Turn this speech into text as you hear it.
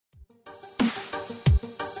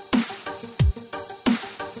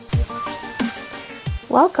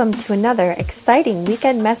Welcome to another exciting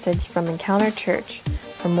weekend message from Encounter Church.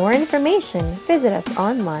 For more information, visit us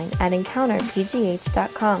online at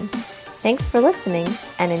encounterpgh.com. Thanks for listening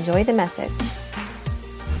and enjoy the message.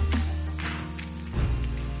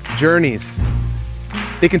 Journeys.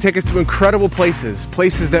 They can take us to incredible places,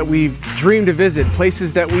 places that we've dreamed to visit,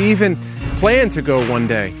 places that we even plan to go one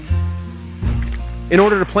day. In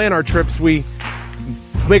order to plan our trips, we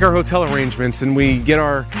make our hotel arrangements and we get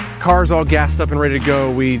our cars all gassed up and ready to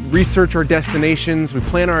go. We research our destinations, we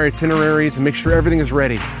plan our itineraries and make sure everything is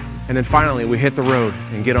ready. And then finally we hit the road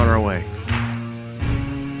and get on our way.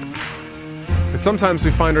 But sometimes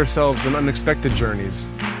we find ourselves in unexpected journeys,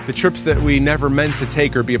 the trips that we never meant to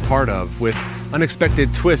take or be a part of, with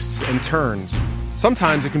unexpected twists and turns.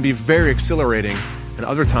 Sometimes it can be very exhilarating, and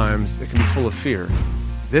other times it can be full of fear.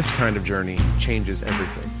 This kind of journey changes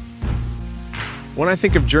everything. When I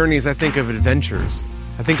think of journeys, I think of adventures.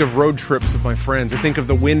 I think of road trips with my friends. I think of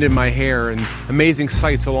the wind in my hair and amazing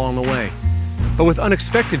sights along the way. But with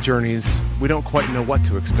unexpected journeys, we don't quite know what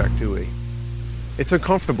to expect, do we? It's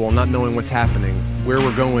uncomfortable not knowing what's happening, where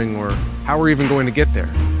we're going, or how we're even going to get there.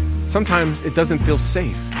 Sometimes it doesn't feel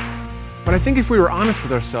safe. But I think if we were honest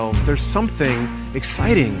with ourselves, there's something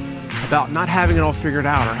exciting about not having it all figured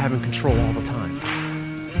out or having control all the time.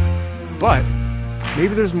 But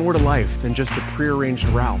maybe there's more to life than just the prearranged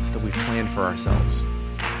routes that we've planned for ourselves.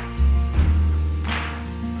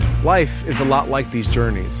 Life is a lot like these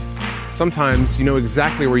journeys. Sometimes you know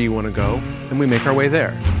exactly where you want to go, and we make our way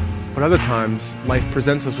there. But other times, life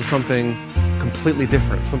presents us with something completely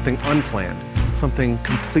different, something unplanned, something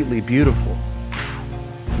completely beautiful.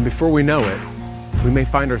 And before we know it, we may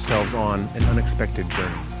find ourselves on an unexpected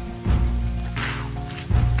journey.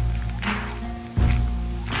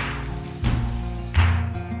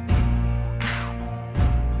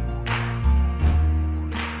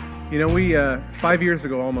 You know, 5 years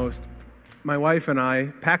ago almost, my wife and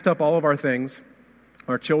I packed up all of our things,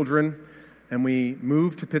 our children, and we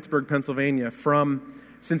moved to Pittsburgh, Pennsylvania from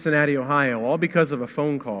Cincinnati, Ohio, all because of a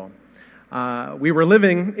phone call. We were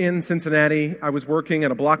living in Cincinnati. I was working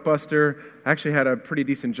at a Blockbuster. I actually had a pretty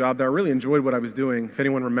decent job there. I really enjoyed what I was doing. If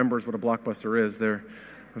anyone remembers what a Blockbuster is, they're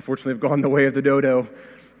unfortunately have gone the way of the dodo.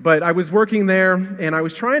 But I was working there, and I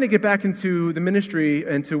was trying to get back into the ministry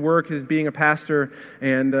and to work as being a pastor,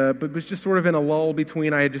 and but was just sort of in a lull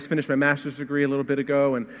between. I had just finished my master's degree a little bit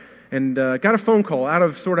ago, and got a phone call out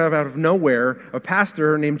of nowhere. A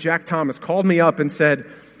pastor named Jack Thomas called me up and said,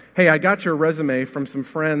 "Hey, I got your resume from some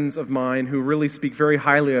friends of mine who really speak very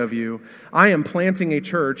highly of you. I am planting a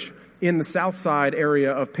church in the South Side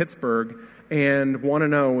area of Pittsburgh and want to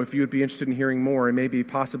know if you would be interested in hearing more and maybe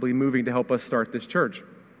possibly moving to help us start this church."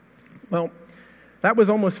 Well, that was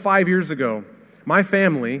almost 5 years ago. My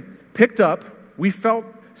family picked up. We felt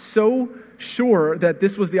so sure that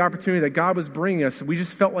this was the opportunity that God was bringing us. We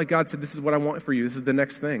just felt like God said, "This is what I want for you. This is the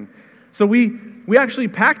next thing." So we actually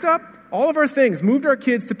packed up all of our things, moved our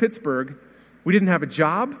kids to Pittsburgh. We didn't have a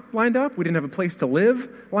job lined up. We didn't have a place to live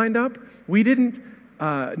lined up. We didn't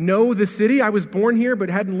know the city. I was born here but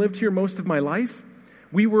hadn't lived here most of my life.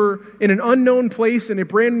 We were in an unknown place in a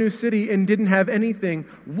brand new city and didn't have anything.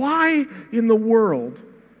 Why in the world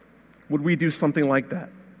would we do something like that?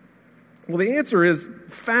 Well, the answer is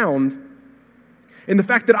found in the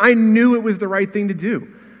fact that I knew it was the right thing to do.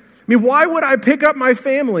 I mean, why would I pick up my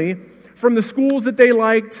family from the schools that they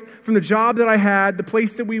liked, from the job that I had, the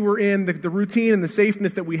place that we were in, the routine and the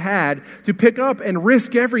safeness that we had, to pick up and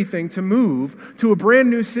risk everything to move to a brand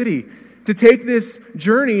new city, to take this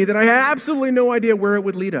journey that I had absolutely no idea where it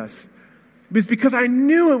would lead us? It was because I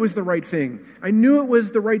knew it was the right thing. I knew it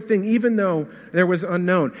was the right thing, even though there was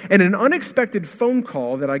unknown. And an unexpected phone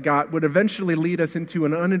call that I got would eventually lead us into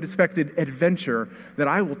an unexpected adventure that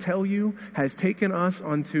I will tell you has taken us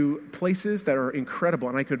onto places that are incredible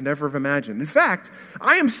and I could never have imagined. In fact,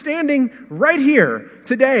 I am standing right here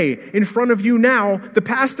today in front of you now, the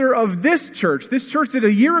pastor of this church that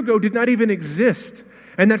a year ago did not even exist.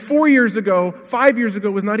 And that 5 years ago,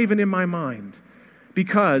 was not even in my mind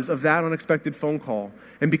because of that unexpected phone call.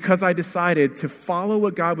 And because I decided to follow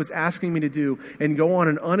what God was asking me to do and go on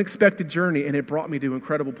an unexpected journey, and it brought me to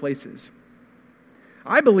incredible places.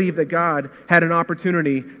 I believe that God had an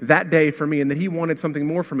opportunity that day for me and that He wanted something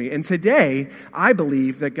more for me. And today, I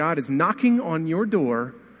believe that God is knocking on your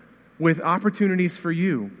door with opportunities for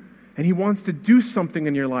you. And He wants to do something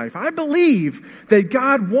in your life. I believe that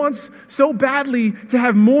God wants so badly to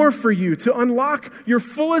have more for you, to unlock your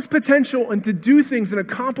fullest potential and to do things and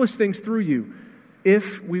accomplish things through you,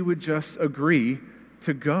 if we would just agree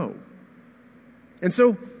to go. And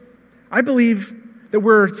so I believe that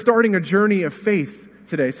we're starting a journey of faith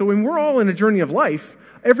today. So when we're all in a journey of life,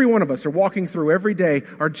 Every one of us are walking through every day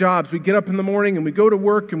our jobs. We get up in the morning and we go to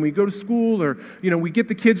work and we go to school, or we get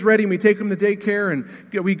the kids ready and we take them to daycare and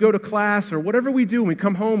we go to class, or whatever we do. And we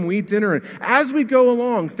come home, we eat dinner, and as we go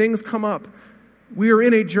along, things come up. We are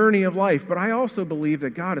in a journey of life, but I also believe that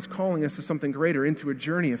God is calling us to something greater, into a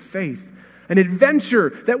journey of faith, an adventure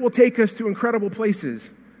that will take us to incredible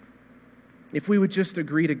places if we would just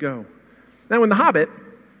agree to go. Now, in The Hobbit,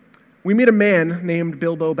 we meet a man named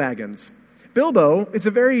Bilbo Baggins. Bilbo is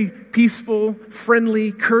a very peaceful,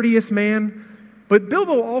 friendly, courteous man, but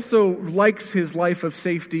Bilbo also likes his life of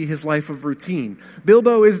safety, his life of routine.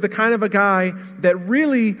 Bilbo is the kind of a guy that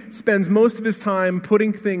really spends most of his time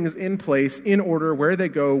putting things in place, in order, where they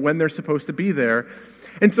go, when they're supposed to be there.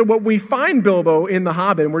 And so what we find Bilbo in The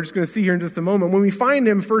Hobbit, and we're just going to see here in just a moment, when we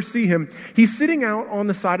first see him, he's sitting out on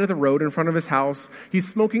the side of the road in front of his house. He's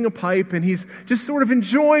smoking a pipe, and he's just sort of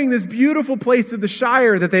enjoying this beautiful place of the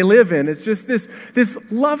Shire that they live in. It's just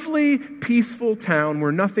this lovely, peaceful town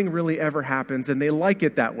where nothing really ever happens, and they like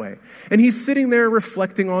it that way. And he's sitting there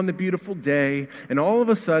reflecting on the beautiful day, and all of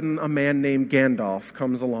a sudden, a man named Gandalf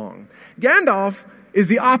comes along. Gandalf is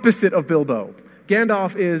the opposite of Bilbo.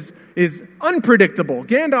 Gandalf is unpredictable.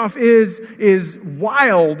 Gandalf is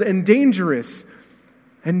wild and dangerous.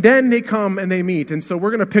 And then they come and they meet. And so we're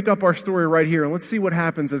going to pick up our story right here. And let's see what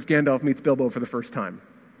happens as Gandalf meets Bilbo for the first time.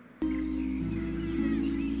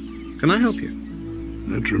 Can I help you?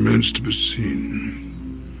 That remains to be seen.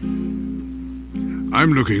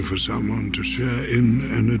 I'm looking for someone to share in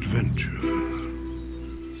an adventure.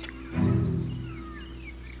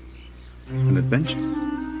 An adventure?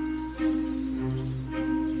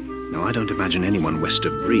 Now, I don't imagine anyone west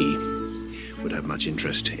of Bree would have much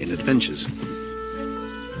interest in adventures.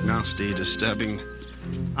 Nasty, disturbing,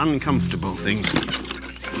 uncomfortable things.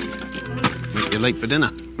 Make you late for dinner.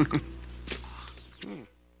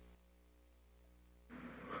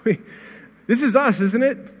 This is us, isn't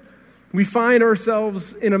it? We find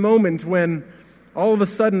ourselves in a moment when all of a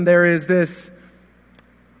sudden there is this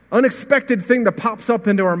unexpected thing that pops up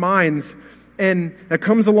into our minds, and that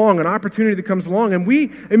comes along, an opportunity that comes along, and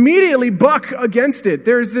we immediately buck against it.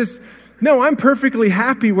 There's this, no, I'm perfectly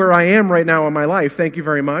happy where I am right now in my life, thank you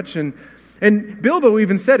very much. And Bilbo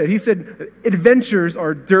even said it. He said, adventures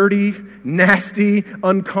are dirty, nasty,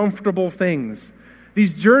 uncomfortable things.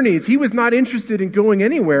 These journeys, he was not interested in going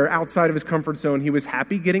anywhere outside of his comfort zone. He was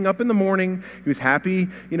happy getting up in the morning. He was happy,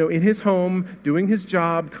 in his home, doing his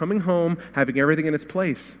job, coming home, having everything in its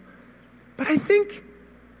place. But I think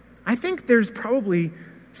there's probably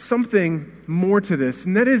something more to this,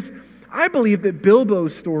 and that is, I believe that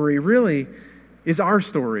Bilbo's story really is our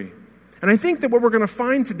story. And I think that what we're going to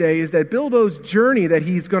find today is that Bilbo's journey that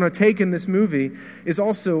he's going to take in this movie is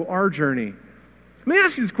also our journey. Let me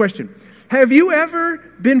ask you this question. Have you ever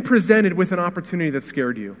been presented with an opportunity that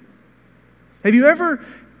scared you? Have you ever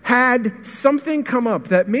had something come up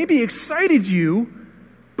that maybe excited you,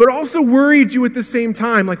 but also worried you at the same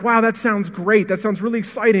time? Like, wow, that sounds great. That sounds really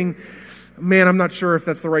exciting. Man, I'm not sure if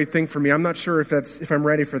that's the right thing for me. I'm not sure if I'm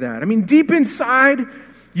ready for that. I mean, deep inside,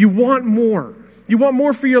 you want more. You want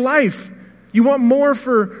more for your life. You want more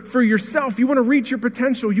for yourself. You want to reach your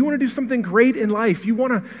potential. You want to do something great in life. You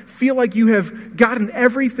want to feel like you have gotten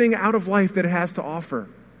everything out of life that it has to offer.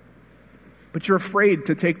 But you're afraid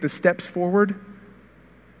to take the steps forward.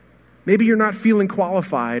 Maybe you're not feeling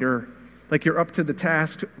qualified, or like you're up to the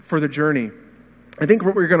task for the journey. I think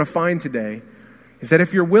what we're going to find today is that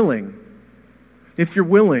if you're willing,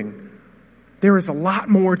 there is a lot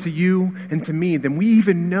more to you and to me than we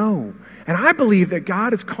even know. And I believe that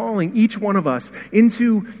God is calling each one of us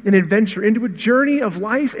into an adventure, into a journey of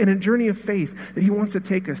life and a journey of faith, that he wants to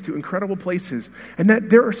take us to incredible places. And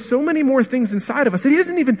that there are so many more things inside of us that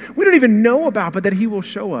we don't even know about, but that he will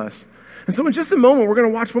show us. And so in just a moment, we're going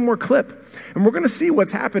to watch one more clip, and we're going to see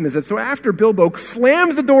what's happened. Is that so after Bilbo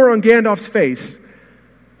slams the door on Gandalf's face,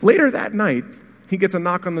 later that night, he gets a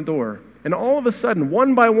knock on the door. And all of a sudden,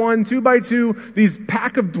 one by one, two by two, these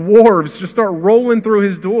pack of dwarves just start rolling through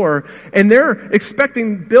his door, and they're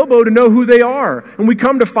expecting Bilbo to know who they are. And we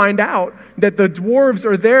come to find out that the dwarves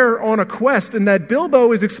are there on a quest, and that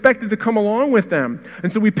Bilbo is expected to come along with them.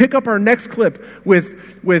 And so we pick up our next clip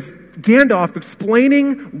with Gandalf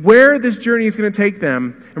explaining where this journey is going to take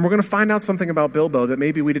them, and we're going to find out something about Bilbo that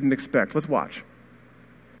maybe we didn't expect. Let's watch.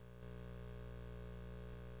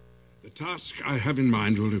 The task I have in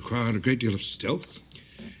mind will require a great deal of stealth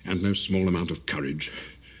and no small amount of courage.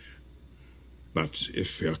 But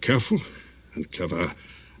if we are careful and clever,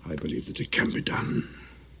 I believe that it can be done.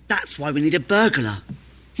 That's why we need a burglar.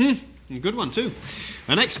 Good one, too.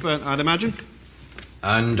 An expert, I'd imagine.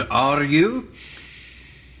 And are you?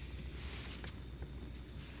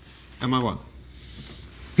 Am I what?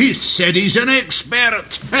 He said he's an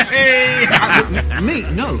expert. Me?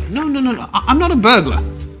 No. I'm not a burglar.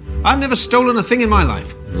 I've never stolen a thing in my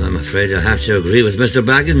life. I'm afraid I have to agree with Mr.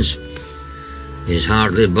 Baggins. He's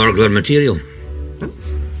hardly burglar material.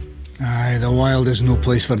 Aye, the wild is no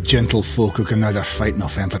place for gentle folk who can neither fight nor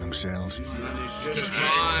fend for themselves. Enough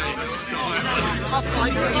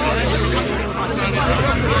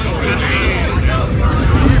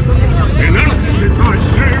if I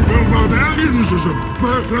say Bilbo Baggins is a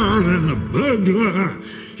burglar, and a burglar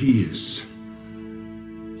he is.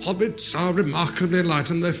 Hobbits are remarkably light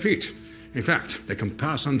on their feet. In fact, they can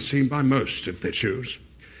pass unseen by most if they choose.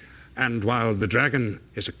 And while the dragon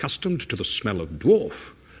is accustomed to the smell of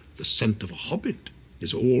dwarf, the scent of a hobbit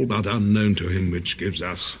is all but unknown to him, which gives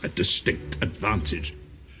us a distinct advantage.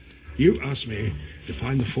 You asked me to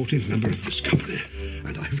find the 14th member of this company,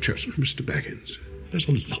 and I have chosen Mr. Baggins. There's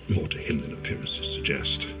a lot more to him than appearances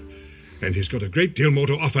suggest, and he's got a great deal more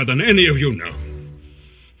to offer than any of you know,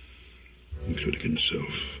 including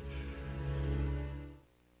himself.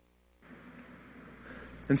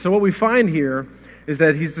 And so what we find here is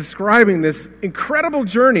that he's describing this incredible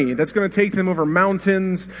journey that's going to take them over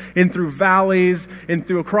mountains, in through valleys, in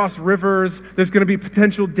through across rivers. There's going to be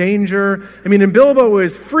potential danger. I mean, and Bilbo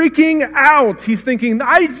is freaking out. He's thinking,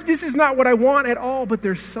 this is not what I want at all, but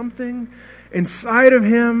there's something inside of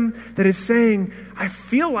him that is saying, I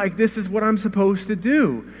feel like this is what I'm supposed to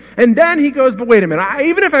do. And then he goes, but wait a minute,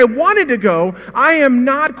 even if I wanted to go, I am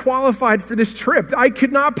not qualified for this trip. I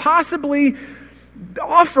could not possibly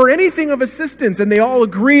offer anything of assistance. And they all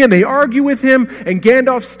agree and they argue with him, and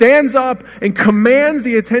Gandalf stands up and commands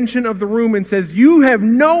the attention of the room and says, you have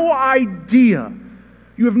no idea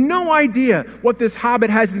what this hobbit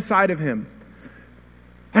has inside of him.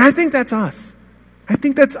 And I think that's us.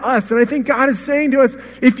 And I think God is saying to us,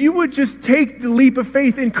 if you would just take the leap of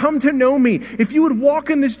faith and come to know me, if you would walk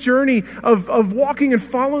in this journey of walking and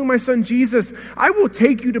following my son Jesus, I will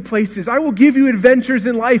take you to places. I will give you adventures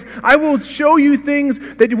in life. I will show you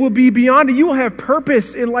things that will be beyond it. You will have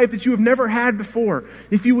purpose in life that you have never had before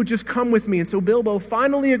if you would just come with me. And so Bilbo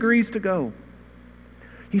finally agrees to go.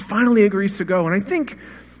 He finally agrees to go. And I think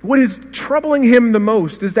what is troubling him the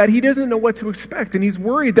most is that he doesn't know what to expect, and he's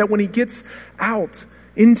worried that when he gets out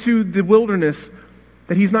into the wilderness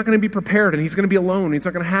that he's not going to be prepared and he's going to be alone. He's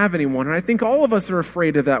not going to have anyone. And I think all of us are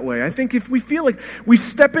afraid of that way. I think if we feel like we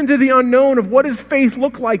step into the unknown of what does faith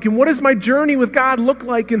look like and what does my journey with God look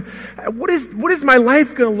like and what is my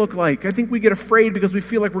life going to look like, I think we get afraid because we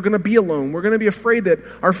feel like we're going to be alone. We're going to be afraid that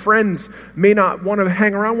our friends may not want to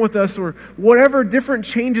hang around with us, or whatever different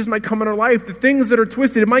changes might come in our life, the things that are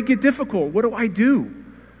twisted, it might get difficult. What do I do?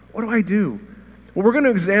 Well, we're going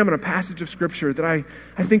to examine a passage of Scripture that I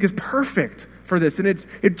think is perfect for this. And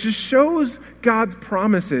it just shows God's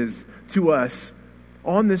promises to us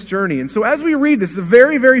on this journey. And so as we read this, it's a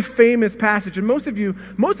very, very famous passage. And most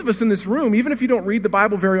of us in this room, even if you don't read the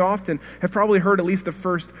Bible very often, have probably heard at least the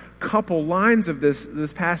first couple lines of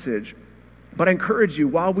this passage. But I encourage you,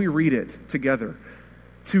 while we read it together,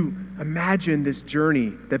 to imagine this journey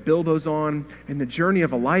that Bilbo's on, and the journey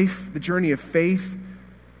of a life, the journey of faith.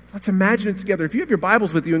 Let's imagine it together. If you have your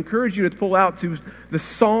Bibles with you, I encourage you to pull out to the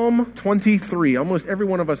Psalm 23. Almost every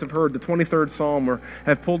one of us have heard the 23rd Psalm or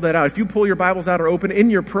have pulled that out. If you pull your Bibles out or open in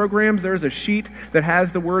your programs, there's a sheet that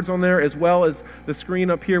has the words on there, as well as the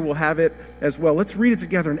screen up here will have it as well. Let's read it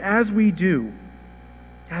together. And as we do,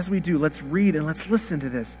 let's read and let's listen to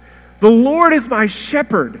this. The Lord is my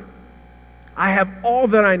shepherd. I have all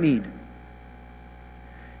that I need.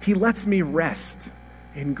 He lets me rest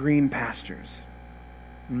in green pastures,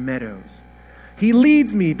 meadows. He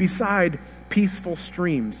leads me beside peaceful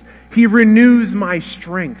streams. He renews my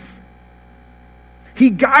strength. He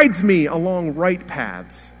guides me along right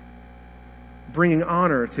paths, bringing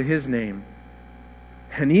honor to his name.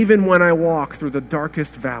 And even when I walk through the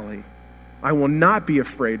darkest valley, I will not be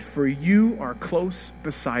afraid, for you are close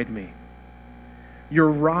beside me. Your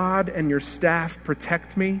rod and your staff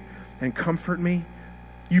protect me and comfort me.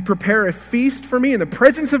 You prepare a feast for me in the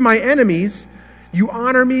presence of my enemies. You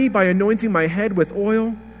honor me by anointing my head with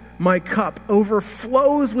oil. My cup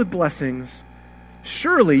overflows with blessings.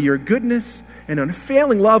 Surely your goodness and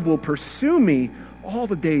unfailing love will pursue me all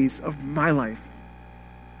the days of my life.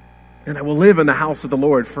 And I will live in the house of the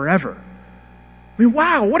Lord forever. I mean,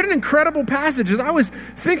 wow, what an incredible passage. As I was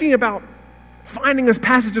thinking about finding this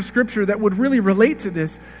passage of Scripture that would really relate to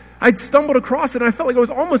this, I'd stumbled across it, and I felt like it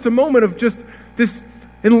was almost a moment of just this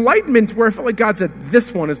enlightenment where I felt like God said,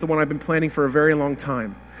 this one is the one I've been planning for a very long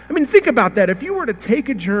time. I mean, think about that. If you were to take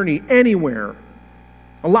a journey anywhere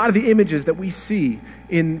A lot of the images that we see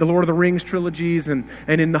in the Lord of the Rings trilogies and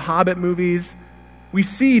in the Hobbit movies, we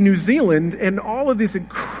see New Zealand and all of these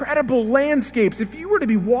incredible landscapes. If you were to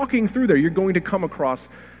be walking through there, you're going to come across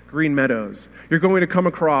green meadows. You're going to come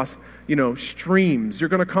across, streams. You're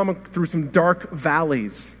going to come through some dark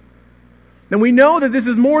valleys. And we know that this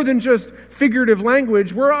is more than just figurative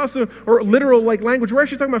language. Or literal language. We're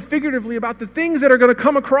actually talking about figuratively about the things that are going to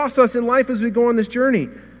come across us in life as we go on this journey.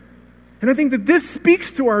 And I think that this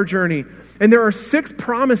speaks to our journey. And there are 6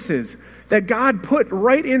 promises that God put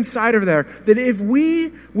right inside of there, that if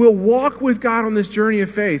we will walk with God on this journey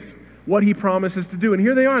of faith, what he promises to do. And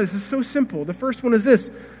here they are. This is so simple. The first one is this.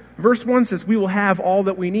 Verse 1 says, we will have all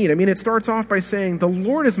that we need. It starts off by saying, the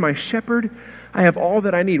Lord is my shepherd. I have all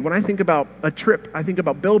that I need. When I think about a trip, I think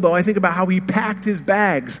about Bilbo. I think about how he packed his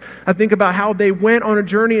bags. I think about how they went on a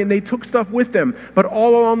journey and they took stuff with them. But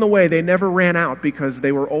all along the way, they never ran out because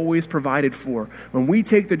they were always provided for. When we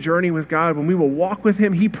take the journey with God, when we will walk with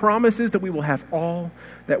him, he promises that we will have all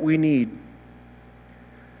that we need.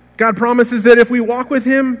 God promises that if we walk with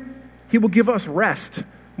him, he will give us rest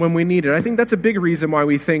when we need it. I think that's a big reason why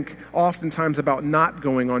we think oftentimes about not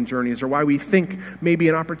going on journeys, or why we think maybe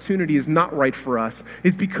an opportunity is not right for us,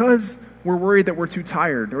 is because we're worried that we're too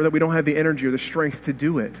tired or that we don't have the energy or the strength to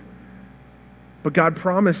do it. But God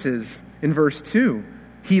promises in verse 2,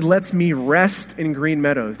 he lets me rest in green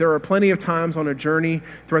meadows. There are plenty of times on a journey,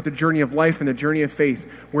 throughout the journey of life and the journey of faith,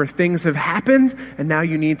 where things have happened and now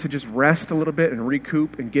you need to just rest a little bit and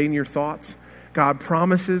recoup and gain your thoughts. God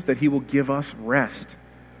promises that he will give us rest.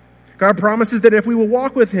 God promises that if we will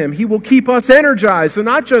walk with him, he will keep us energized. So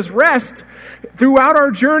not just rest. Throughout our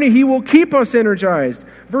journey, he will keep us energized.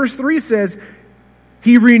 Verse 3 says,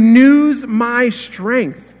 he renews my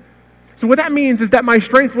strength. So what that means is that my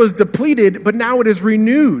strength was depleted, but now it is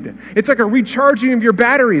renewed. It's like a recharging of your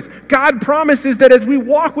batteries. God promises that as we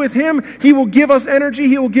walk with him, he will give us energy,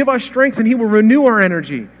 he will give us strength, and he will renew our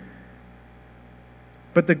energy.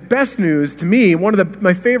 But the best news to me, one of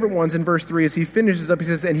my favorite ones in verse 3 is he finishes up, he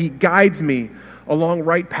says, and he guides me along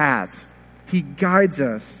right paths. He guides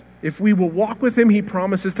us. If we will walk with him, he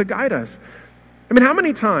promises to guide us. How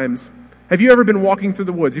many times have you ever been walking through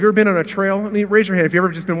the woods? Have you ever been on a trail? Raise your hand if you've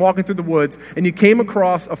ever just been walking through the woods and you came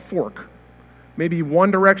across a fork. Maybe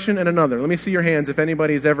one direction and another. Let me see your hands if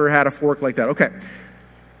anybody's ever had a fork like that. Okay.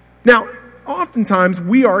 Now, oftentimes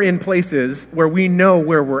we are in places where we know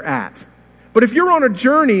where we're at. But if you're on a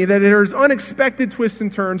journey that there's unexpected twists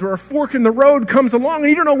and turns, where a fork in the road comes along and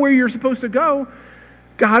you don't know where you're supposed to go,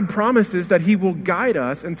 God promises that he will guide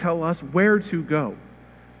us and tell us where to go.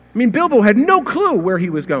 Bilbo had no clue where he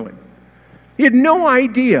was going. He had no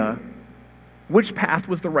idea which path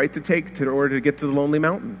was the right to take in order to get to the Lonely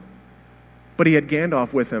Mountain. But he had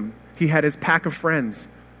Gandalf with him. He had his pack of friends.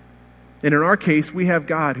 And in our case, we have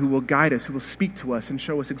God who will guide us, who will speak to us and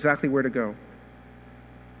show us exactly where to go.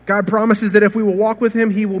 God promises that if we will walk with him,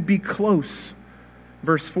 he will be close.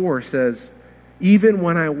 Verse 4 says, even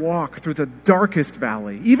when I walk through the darkest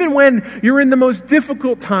valley, even when you're in the most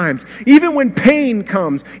difficult times, even when pain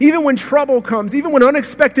comes, even when trouble comes, even when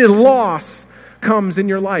unexpected loss comes in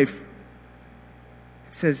your life,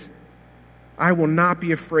 it says, I will not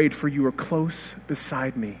be afraid, for you are close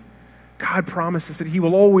beside me. God promises that he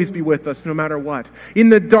will always be with us no matter what. In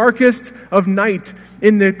the darkest of night,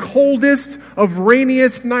 in the coldest of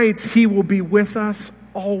rainiest nights, he will be with us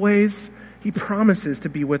always. He promises to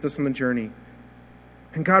be with us on the journey.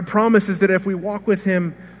 And God promises that if we walk with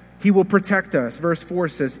him, he will protect us. Verse 4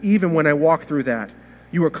 says, even when I walk through that,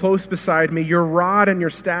 you are close beside me. Your rod and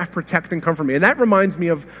your staff protect and comfort me. And that reminds me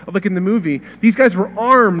of like in the movie, these guys were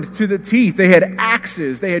armed to the teeth. They had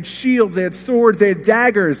axes, they had shields, they had swords, they had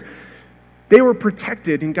daggers. They were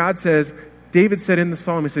protected, and God says, David said in the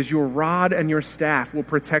psalm, he says, your rod and your staff will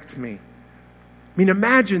protect me.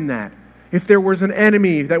 Imagine that. If there was an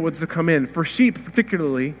enemy that was to come in, for sheep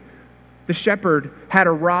particularly, the shepherd had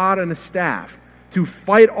a rod and a staff to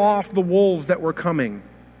fight off the wolves that were coming.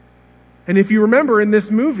 And if you remember in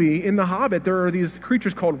this movie, in The Hobbit, there are these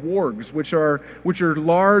creatures called wargs, which are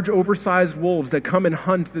large, oversized wolves that come and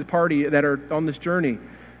hunt the party that are on this journey.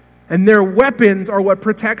 And their weapons are what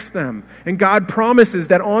protects them. And God promises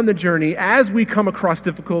that on the journey, as we come across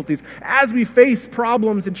difficulties, as we face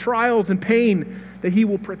problems and trials and pain, that he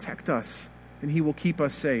will protect us and he will keep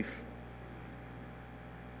us safe.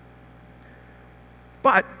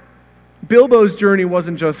 But Bilbo's journey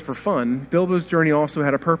wasn't just for fun. Bilbo's journey also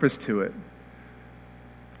had a purpose to it.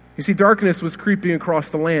 You see, darkness was creeping across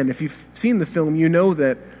the land. If you've seen the film, you know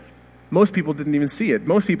that most people didn't even see it.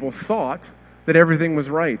 Most people thought that everything was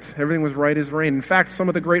right. Everything was right as rain. In fact, some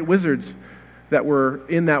of the great wizards that were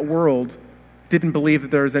in that world didn't believe that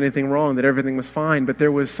there was anything wrong, that everything was fine, but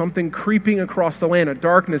there was something creeping across the land, a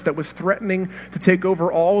darkness that was threatening to take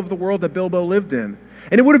over all of the world that Bilbo lived in.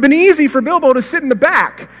 And it would have been easy for Bilbo to sit in the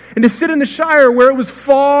back and to sit in the Shire where it was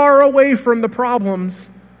far away from the problems.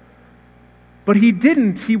 But he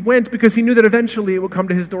didn't. He went because he knew that eventually it would come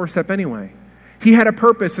to his doorstep anyway. He had a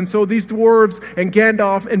purpose, and so these dwarves and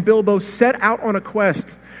Gandalf and Bilbo set out on a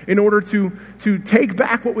quest in order to take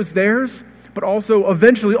back what was theirs, but also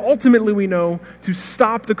eventually, ultimately we know, to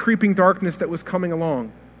stop the creeping darkness that was coming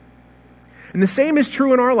along. And the same is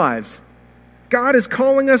true in our lives. God is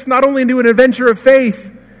calling us not only into an adventure of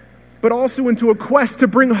faith, but also into a quest to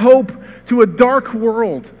bring hope to a dark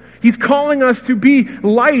world. He's calling us to be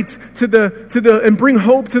light and bring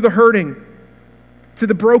hope to the hurting, to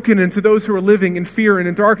the broken, and to those who are living in fear and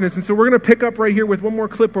in darkness. And so we're going to pick up right here with one more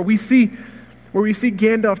clip where we see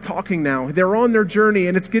Gandalf talking now. They're on their journey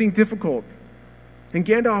and it's getting difficult. And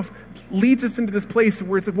Gandalf leads us into this place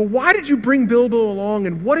where it's like, well, why did you bring Bilbo along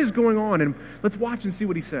and what is going on? And let's watch and see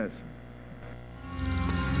what he says.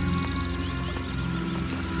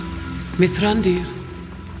 Mithrandir,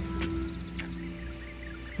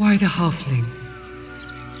 why the halfling?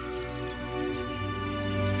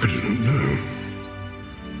 I do not know.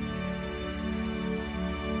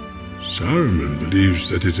 Saruman believes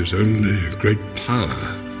that it is only a great power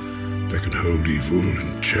that can hold evil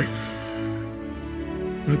in check.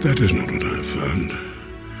 But that is not what I have found.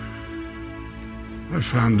 I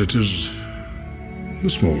found it is the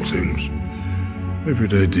small things,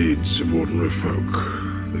 everyday deeds of ordinary folk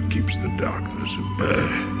that keeps the darkness at bay.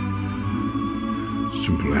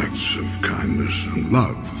 Simple acts of kindness and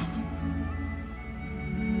love.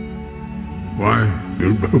 Why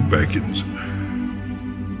Bilbo Baggins?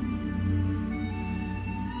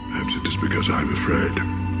 Perhaps it is because I'm afraid.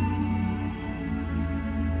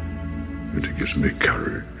 And it gives me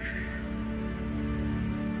courage.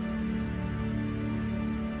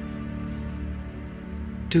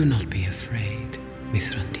 Do not be afraid,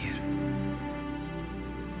 Mithrandir.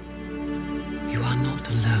 You are not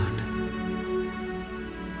alone.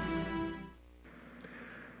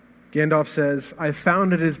 Gandalf says, I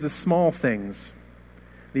found it is the small things,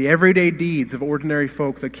 the everyday deeds of ordinary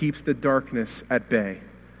folk that keeps the darkness at bay.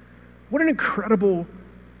 What an incredible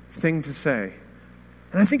thing to say.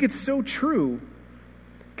 And I think it's so true.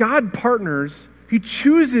 God partners, he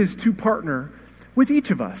chooses to partner with each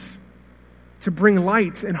of us to bring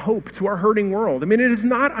light and hope to our hurting world. I mean, it is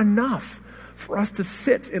not enough for us to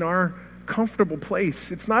sit in our comfortable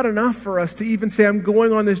place. It's not enough for us to even say, I'm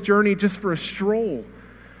going on this journey just for a stroll.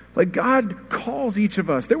 Like, God calls each of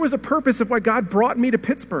us. There was a purpose of why God brought me to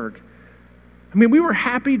Pittsburgh. I mean, we were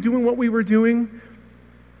happy doing what we were doing,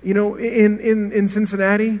 you know, in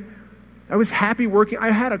Cincinnati. I was happy working.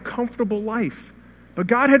 I had a comfortable life. But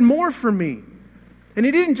God had more for me. And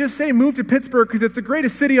he didn't just say move to Pittsburgh because it's the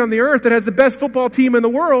greatest city on the earth that has the best football team in the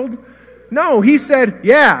world. No, he said,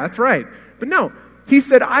 yeah, that's right. But no, he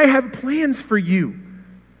said, I have plans for you.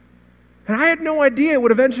 And I had no idea it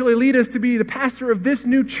would eventually lead us to be the pastor of this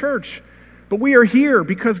new church. But we are here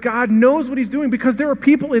because God knows what he's doing, because there are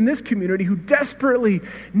people in this community who desperately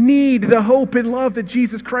need the hope and love that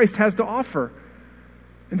Jesus Christ has to offer.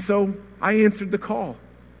 And so I answered the call.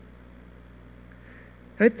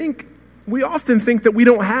 And I think we often think that we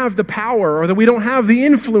don't have the power or that we don't have the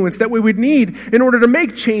influence that we would need in order to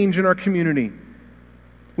make change in our community.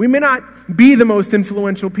 We may not be the most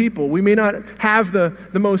influential people. We may not have the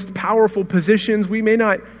most powerful positions. We may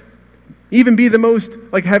not even be the most,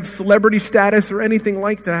 have celebrity status or anything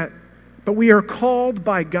like that. But we are called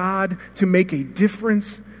by God to make a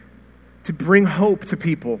difference, to bring hope to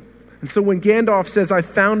people. And so when Gandalf says, I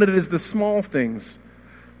found it as the small things,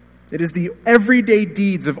 it is the everyday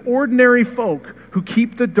deeds of ordinary folk who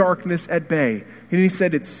keep the darkness at bay. And he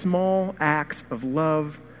said it's small acts of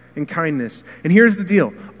love and kindness. And here's the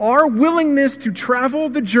deal. Our willingness to travel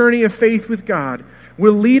the journey of faith with God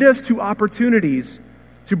will lead us to opportunities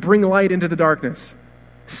to bring light into the darkness.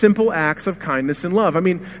 Simple acts of kindness and love. I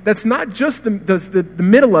mean, that's not just the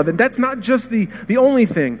middle of it. That's not just the only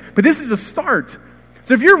thing. But this is a start.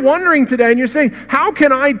 So if you're wondering today and you're saying, how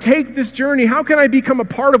can I take this journey? How can I become a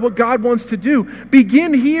part of what God wants to do?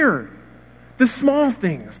 Begin here. The small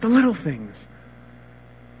things, the little things.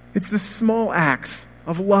 It's the small acts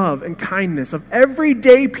of love and kindness, of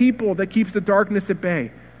everyday people that keeps the darkness at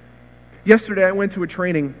bay. Yesterday I went to a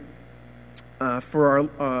training for our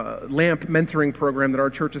LAMP mentoring program that our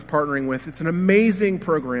church is partnering with. It's an amazing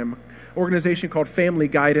program, organization called Family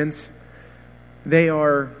Guidance. They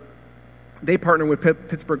partner with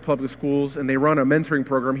Pittsburgh Public Schools, and they run a mentoring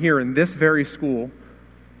program here in this very school.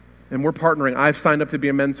 And we're partnering. I've signed up to be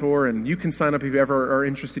a mentor, and you can sign up if you ever are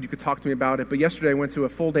interested. You could talk to me about it. But yesterday I went to a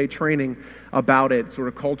full-day training about it, sort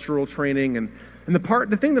of cultural training. And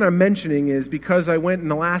the thing that I'm mentioning is because I went, and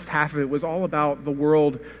the last half of it was all about the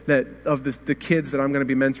world of the kids that I'm going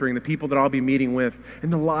to be mentoring, the people that I'll be meeting with,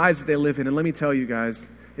 and the lives that they live in. And let me tell you guys,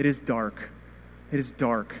 it is dark. It is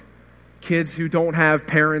dark. Kids who don't have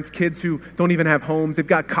parents, kids who don't even have homes. They've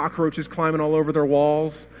got cockroaches climbing all over their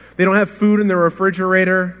walls. They don't have food in their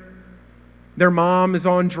refrigerator. Their mom is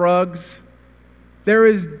on drugs. There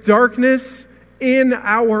is darkness in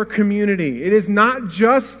our community. It is not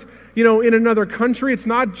just, in another country. It's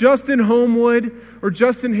not just in Homewood or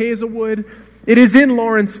just in Hazelwood. It is in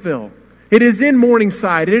Lawrenceville. It is in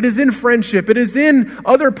Morningside. It is in Friendship. It is in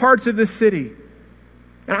other parts of the city.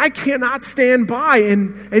 And I cannot stand by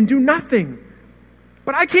and do nothing.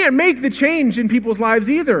 But I can't make the change in people's lives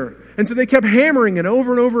either. And so they kept hammering it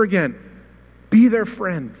over and over again. Be their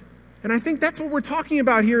friend. And I think that's what we're talking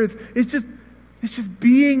about here is just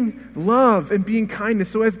being love and being kindness.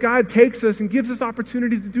 So as God takes us and gives us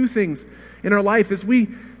opportunities to do things in our life, as we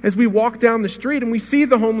walk down the street and we see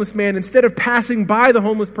the homeless man, instead of passing by the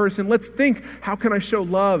homeless person, let's think, how can I show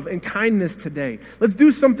love and kindness today? Let's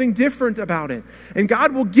do something different about it. And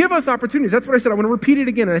God will give us opportunities. That's what I said. I want to repeat it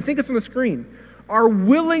again, and I think it's on the screen. Our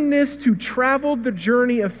willingness to travel the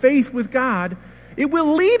journey of faith with God, it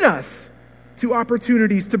will lead us to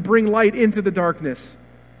opportunities to bring light into the darkness.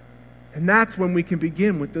 And that's when we can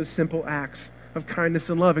begin with those simple acts of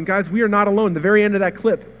kindness and love. And guys, we are not alone. The very end of that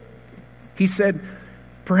clip, he said,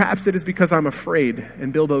 perhaps it is because I'm afraid,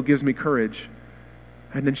 and Bilbo gives me courage.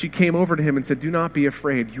 And then she came over to him and said, do not be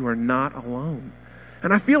afraid. You are not alone.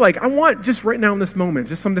 And I feel like I want, just right now in this moment,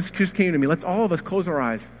 just something that just came to me, let's all of us close our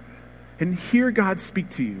eyes and hear God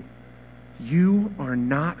speak to you. You are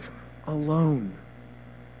not alone.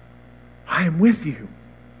 I am with you.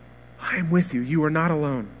 I am with you. You are not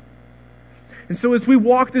alone. And so as we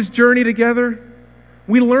walk this journey together,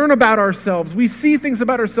 we learn about ourselves. We see things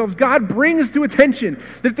about ourselves. God brings to attention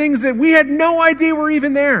the things that we had no idea were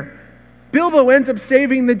even there. Bilbo ends up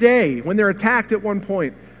saving the day when they're attacked at one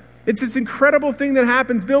point. It's this incredible thing that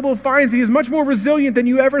happens. Bilbo finds he is much more resilient than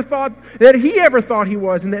he ever thought he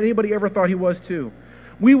was, and that anybody ever thought he was too.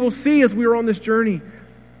 We will see as we are on this journey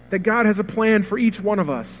that God has a plan for each one of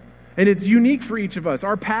us. And it's unique for each of us.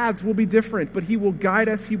 Our paths will be different, but he will guide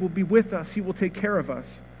us. He will be with us. He will take care of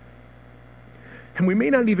us. And we may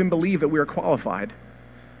not even believe that we are qualified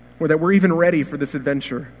or that we're even ready for this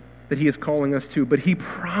adventure that he is calling us to, but he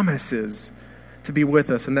promises to be with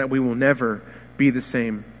us and that we will never be the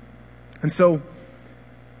same. And so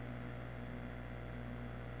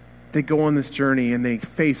they go on this journey and they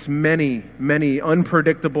face many, many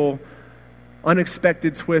unpredictable,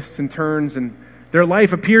 unexpected twists and turns, and their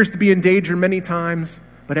life appears to be in danger many times,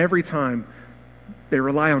 but every time they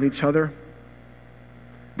rely on each other.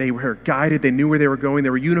 They were guided. They knew where they were going. They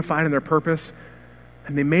were unified in their purpose,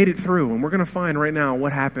 and they made it through. And we're going to find right now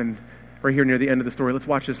what happened right here near the end of the story. Let's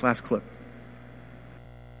watch this last clip.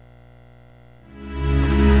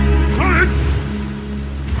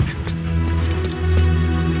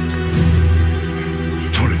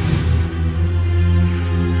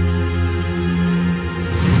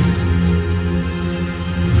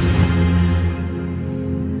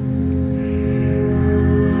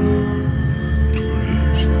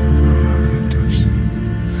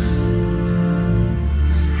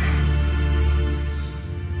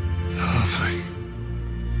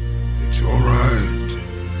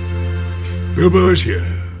 Bilbo is here.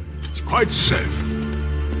 It's quite safe.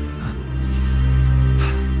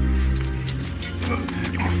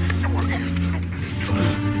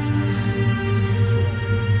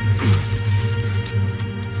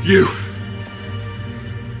 You.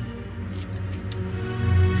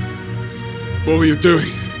 What were you doing?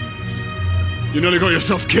 You nearly got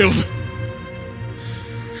yourself killed.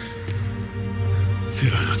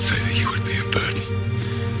 Did I not say that you would be a burden?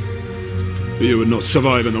 That you would not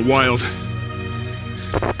survive in the wild?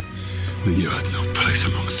 That you had no place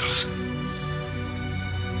amongst us.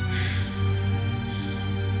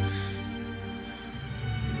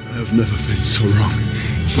 I have never been so wrong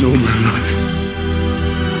in all my life.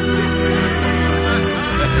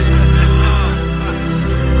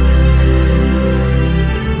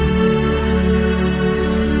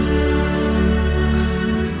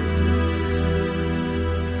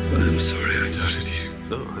 I'm sorry I doubted you.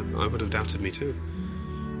 No, I would have doubted me too.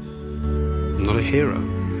 I'm not a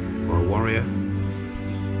hero. Or a warrior.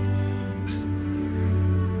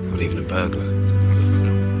 Not even a burglar.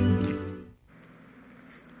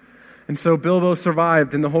 And so Bilbo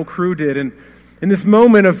survived, and the whole crew did. And in this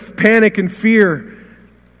moment of panic and fear,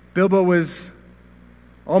 Bilbo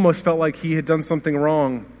almost felt like he had done something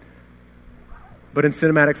wrong. But in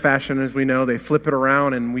cinematic fashion, as we know, they flip it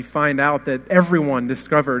around and we find out that everyone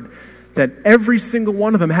discovered that every single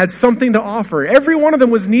one of them had something to offer. Every one of them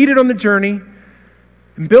was needed on the journey.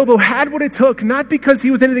 And Bilbo had what it took, not because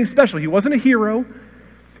he was anything special. He wasn't a hero.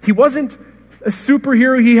 He wasn't a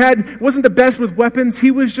superhero. He wasn't the best with weapons.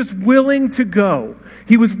 He was just willing to go.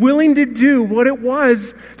 He was willing to do what it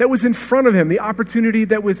was that was in front of him, the opportunity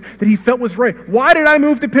that he felt was right. Why did I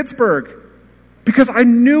move to Pittsburgh? Because I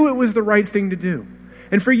knew it was the right thing to do.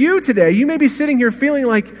 And for you today, you may be sitting here feeling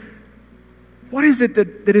like, what is it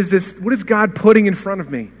that is this? What is God putting in front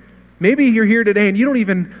of me? Maybe you're here today and you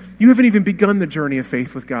haven't even begun the journey of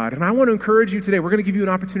faith with God. And I want to encourage you today. We're going to give you an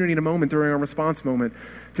opportunity in a moment during our response moment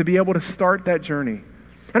to be able to start that journey.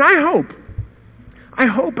 And I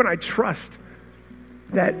hope and I trust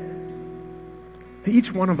that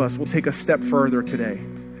each one of us will take a step further today.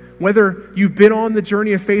 Whether you've been on the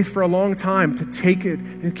journey of faith for a long time, to take it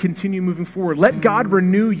and continue moving forward. Let God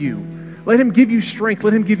renew you. Let him give you strength.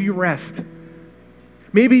 Let him give you rest.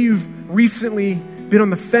 Maybe you've recently been on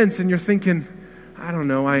the fence and you're thinking, I don't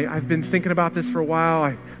know, I've been thinking about this for a while.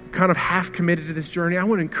 I'm kind of half committed to this journey. I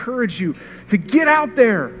want to encourage you to get out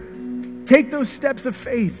there. Take those steps of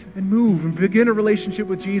faith and move and begin a relationship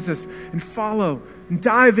with Jesus and follow and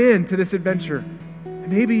dive into this adventure. And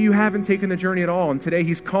maybe you haven't taken the journey at all, and today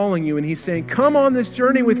he's calling you and he's saying, come on this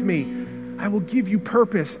journey with me. I will give you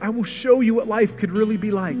purpose. I will show you what life could really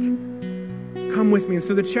be like. Come with me. And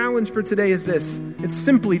so the challenge for today is this. It's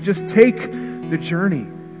simply just take the journey.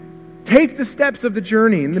 Take the steps of the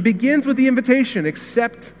journey. And it begins with the invitation.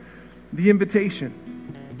 Accept the invitation.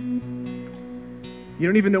 You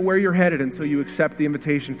don't even know where you're headed until you accept the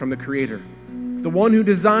invitation from the Creator. The one who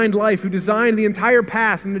designed life, who designed the entire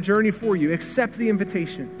path and the journey for you. Accept the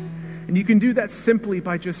invitation. And you can do that simply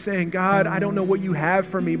by just saying, God, I don't know what you have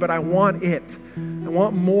for me, but I want it. I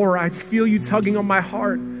want more. I feel you tugging on my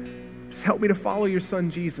heart. Just help me to follow your son,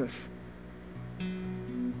 Jesus.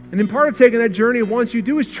 And then part of taking that journey, what you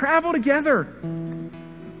do is travel together.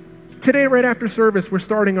 Today, right after service, we're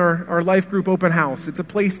starting our life group open house. It's a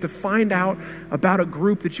place to find out about a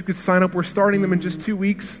group that you could sign up. We're starting them in just 2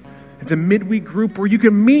 weeks. It's a midweek group where you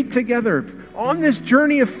can meet together on this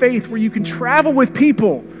journey of faith, where you can travel with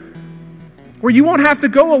people, where you won't have to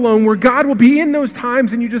go alone, where God will be in those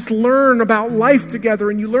times and you just learn about life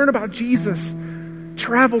together and you learn about Jesus.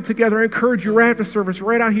 Travel together. I encourage you right after service,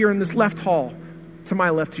 right out here in this left hall, to my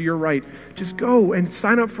left, to your right. Just go and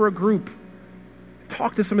sign up for a group.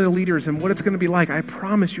 Talk to some of the leaders and what it's going to be like. I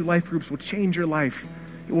promise you, life groups will change your life.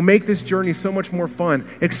 It will make this journey so much more fun.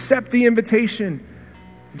 Accept the invitation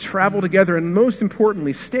and travel together. And most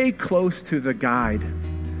importantly, stay close to the guide.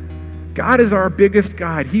 God is our biggest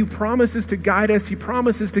guide. He promises to guide us. He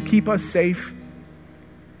promises to keep us safe.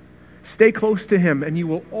 Stay close to him and you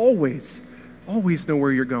will always know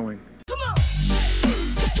where you're going.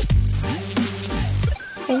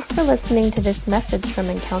 Thanks for listening to this message from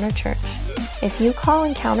Encounter Church. If you call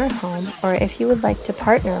Encounter home, or if you would like to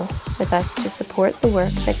partner with us to support the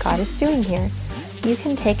work that God is doing here, you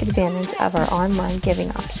can take advantage of our online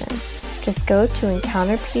giving option. Just go to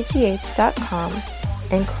encounterpgh.com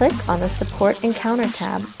and click on the Support Encounter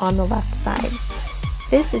tab on the left side.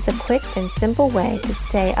 This is a quick and simple way to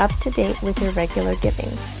stay up to date with your regular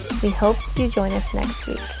giving. We hope you join us next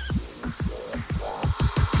week.